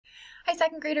Hi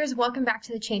second graders, welcome back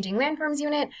to the Changing Landforms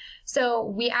unit. So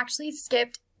we actually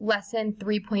skipped lesson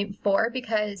 3.4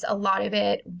 because a lot of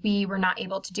it we were not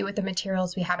able to do with the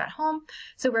materials we have at home.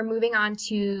 So we're moving on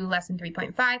to lesson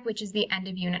 3.5, which is the end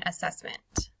of unit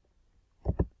assessment.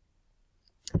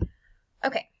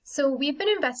 Okay, so we've been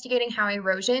investigating how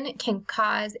erosion can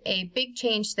cause a big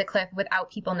change to the cliff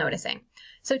without people noticing.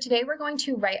 So today we're going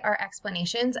to write our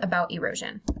explanations about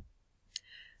erosion.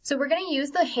 So we're going to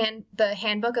use the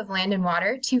Handbook of Land and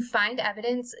Water to find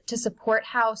evidence to support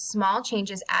how small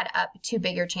changes add up to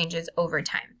bigger changes over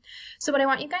time. So what I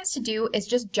want you guys to do is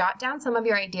just jot down some of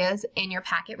your ideas in your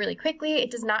packet really quickly.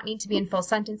 It does not need to be in full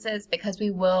sentences because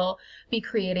we will be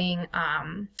creating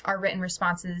our written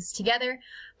responses together,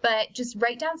 but just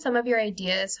write down some of your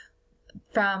ideas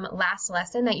from last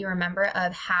lesson that you remember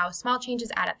of how small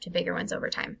changes add up to bigger ones over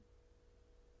time.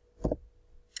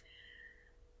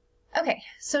 Okay,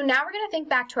 so now we're going to think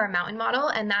back to our mountain model,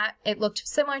 and that it looked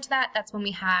similar to that. That's when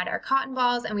we had our cotton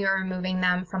balls and we were removing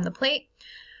them from the plate.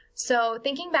 So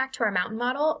thinking back to our mountain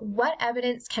model, what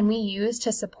evidence can we use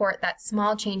to support that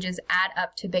small changes add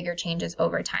up to bigger changes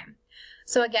over time?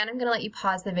 So again, I'm going to let you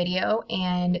pause the video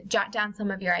and jot down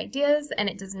some of your ideas, and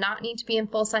it does not need to be in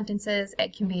full sentences.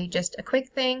 It can be just a quick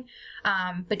thing,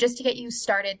 but just to get you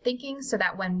started thinking so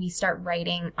that when we start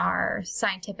writing our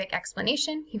scientific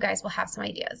explanation, you guys will have some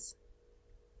ideas.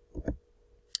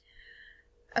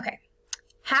 Okay,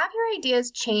 have your ideas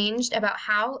changed about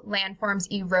how landforms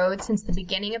erode since the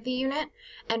beginning of the unit,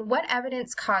 and what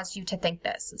evidence caused you to think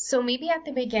this? So maybe at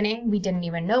the beginning we didn't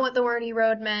even know what the word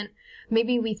erode meant.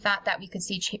 Maybe we thought that we could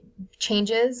see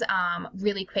changes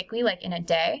really quickly, like in a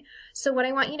day. So what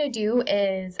I want you to do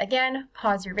is, again,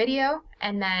 pause your video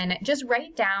and then just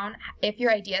write down if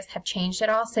your ideas have changed at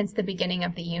all since the beginning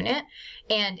of the unit,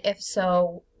 and if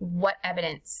so, what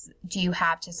evidence do you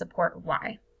have to support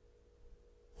why?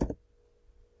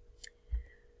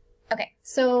 Okay,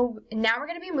 so now we're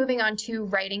going to be moving on to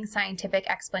writing scientific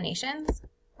explanations.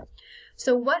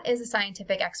 So what is a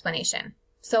scientific explanation?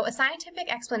 So a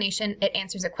scientific explanation, it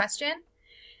answers a question.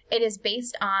 It is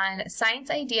based on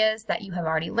science ideas that you have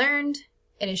already learned.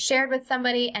 It is shared with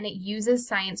somebody, and it uses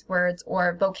science words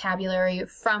or vocabulary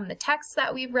from the texts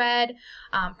that we've read,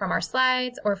 from our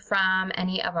slides, or from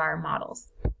any of our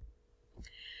models.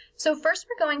 So first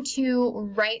we're going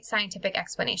to write scientific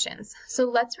explanations. So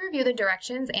let's review the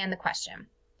directions and the question.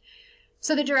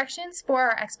 So the directions for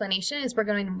our explanation is we're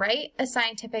going to write a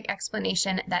scientific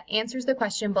explanation that answers the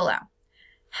question below.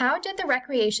 How did the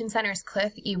recreation center's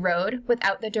cliff erode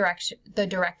without the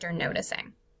director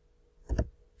noticing?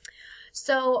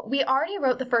 So we already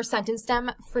wrote the first sentence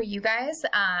stem for you guys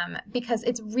because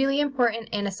it's really important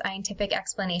in a scientific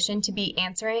explanation to be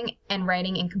answering and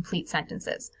writing in complete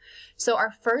sentences. So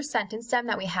our first sentence stem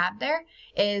that we have there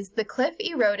is the cliff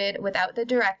eroded without the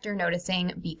director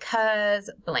noticing because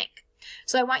blank.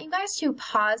 So I want you guys to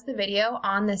pause the video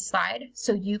on this slide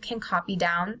so you can copy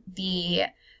down the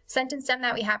sentence stem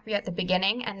that we have for you at the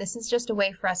beginning, and this is just a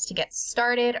way for us to get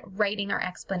started writing our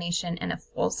explanation in a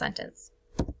full sentence.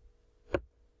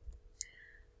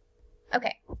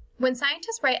 Okay, when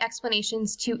scientists write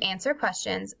explanations to answer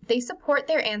questions, they support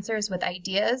their answers with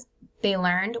ideas they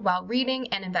learned while reading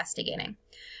and investigating.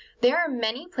 There are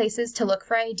many places to look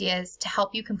for ideas to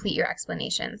help you complete your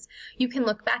explanations. You can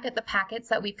look back at the packets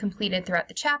that we've completed throughout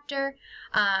the chapter.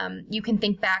 You can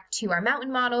think back to our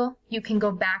mountain model. You can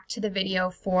go back to the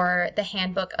video for the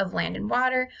Handbook of Land and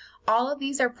Water. All of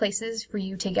these are places for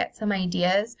you to get some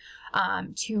ideas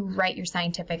to write your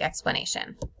scientific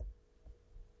explanation.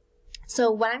 So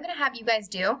what I'm going to have you guys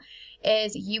do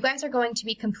is you guys are going to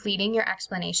be completing your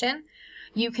explanation.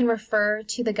 You can refer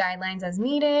to the guidelines as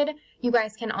needed. You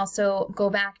guys can also go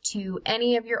back to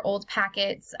any of your old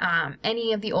packets,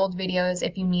 any of the old videos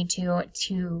if you need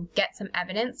to get some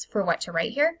evidence for what to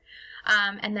write here.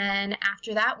 And then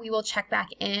after that, we will check back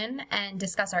in and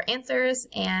discuss our answers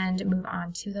and move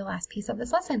on to the last piece of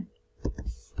this lesson.